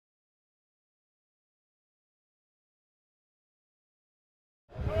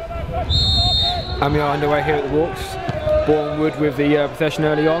And we are underway here at the Walks. Boreham Wood with the possession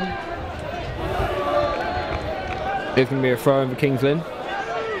early on. It's going to be a throw in for Kings Lynn.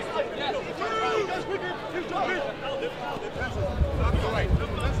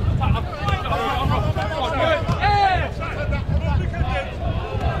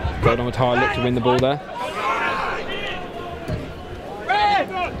 Gordon Matara looked to win the ball there.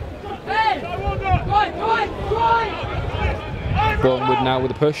 Boreham Wood now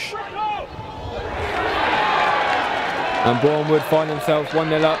with a push. And Boreham Wood find themselves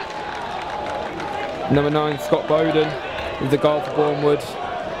 1-0 up. Number 9, Scott Bowden, with the goal for Boreham Wood.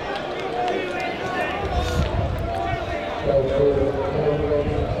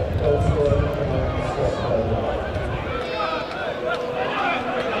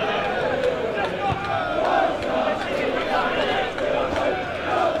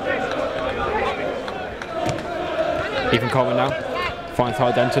 Ethan Coleman now, finds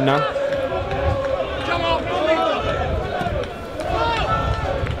Ty Denton now.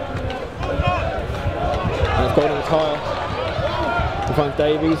 And it's Golden Retire. He finds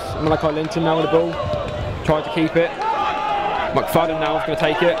Davies, Malachi Linton now with the ball. Tried to keep it. McFadden now is going to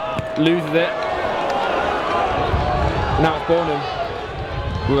take it, loses it. Now it's Boreham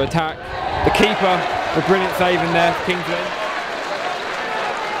with attack. The keeper, a brilliant save in there for Kings Lynn.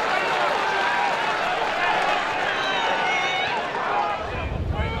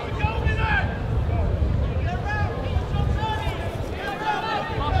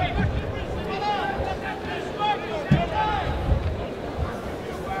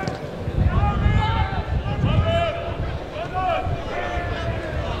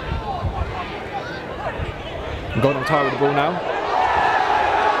 Golden tie with the ball now.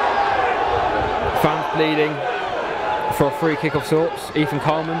 Fans bleeding for a free kick of sorts. Ethan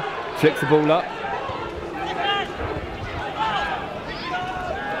Coleman flicks the ball up.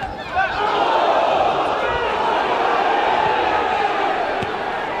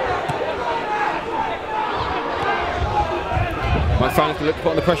 Mike Fans can look to put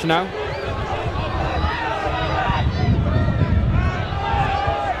on the pressure now.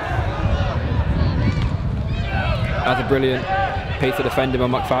 That's a brilliant piece of defending by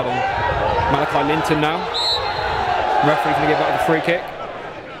McFadden. Malachi Linton now. Referee's going to give out the free kick.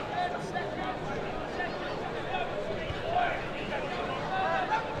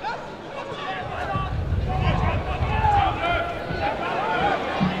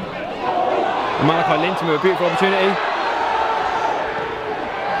 And Malachi Linton with a beautiful opportunity.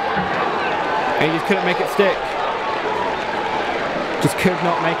 And he just couldn't make it stick. Just could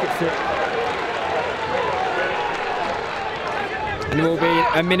not make it stick. And there will be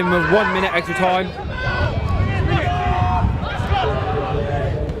a minimum of 1 minute extra time.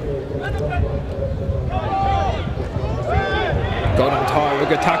 Golden Tire, a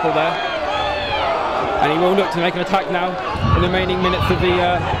good tackle there. And he will look to make an attack now in the remaining minutes of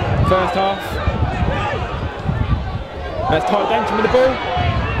the first half. There's Ty Denton with the ball.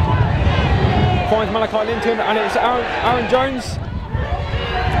 Finds Malachi Linton, and it's Aaron Jones.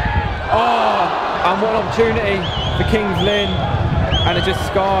 Oh, and what an opportunity for Kings Lynn. And it just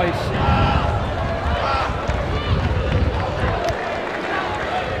skies.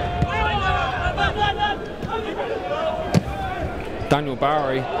 Daniel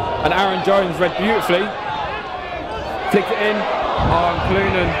Bowery and Aaron Jones read beautifully. Flicked it in. Oh, and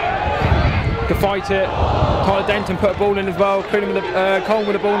Clunan to fight it. Tyler Denton put a ball in as well. Clunan with the Coleman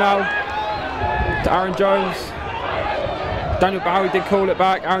with the ball now to Aaron Jones. Daniel Bowery did call it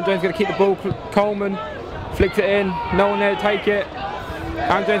back. Aaron Jones going to keep the ball. Coleman flicked it in. No one there to take it.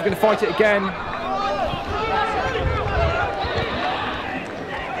 Aaron Jones going to fight it again.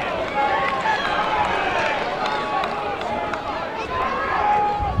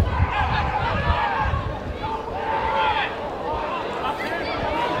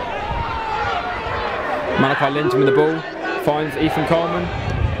 Malachi Linton with the ball. Finds Ethan Coleman.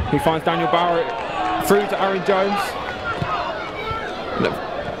 He finds Daniel Barrett. Through to Aaron Jones.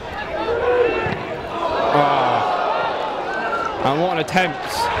 And what an attempt.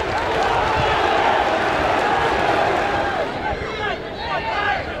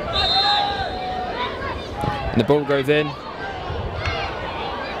 And the ball goes in.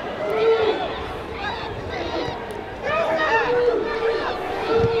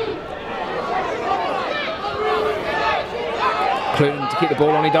 Clunan to keep the ball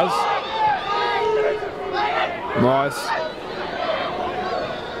on, he does. Morris.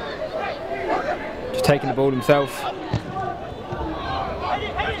 Just taking the ball himself.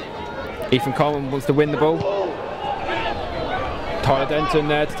 Ethan Coleman wants to win the ball. Tyler Denton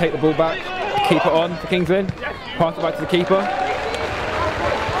there to take the ball back, keep it on for Kings Lynn. Pass it back to the keeper.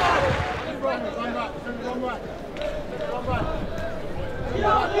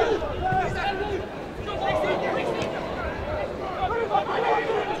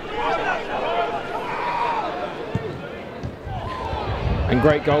 And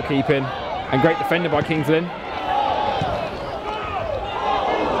great goalkeeping and great defending by Kings Lynn.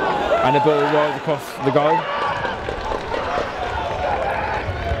 And the ball rolls across the goal.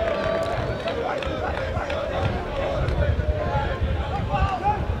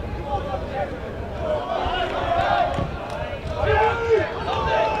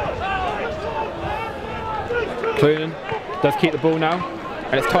 Clunan does keep the ball now,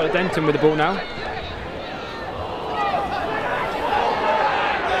 and it's Tyler Denton with the ball now.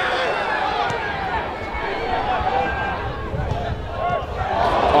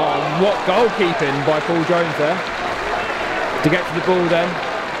 Oh, what goalkeeping by Paul Jones there to get to the ball then.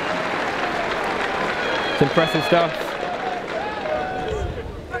 It's impressive stuff.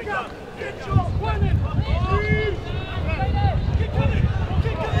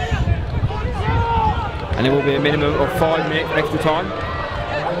 And it will be a minimum of 5 minutes extra time.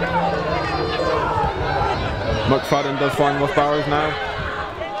 McFadden does find Ross Barrows now.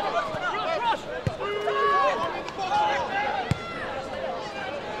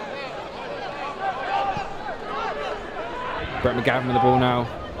 Brett McGavin with the ball now.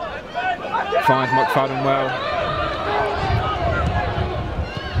 Finds McFadden well.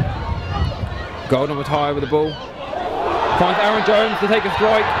 Golden was high with the ball. Finds Aaron Jones to take a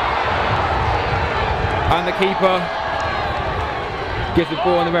strike. And the keeper gives the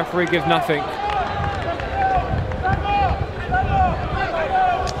ball and the referee gives nothing.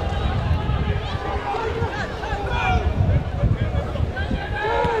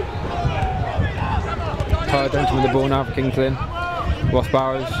 Tyler Denton with the ball now for Kings Lynn. Ross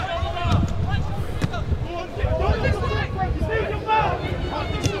Barrows.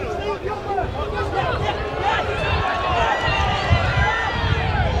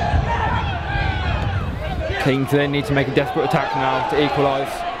 Kings Lynn need to make a desperate attack now to equalise.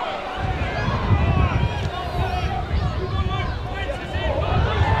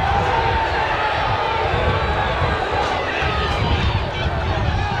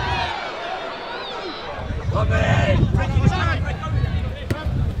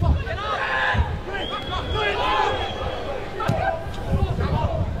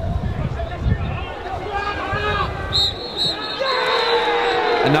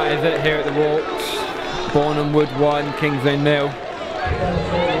 And that is it here at the Walks. Boreham Wood 1, Kings Lynn 0.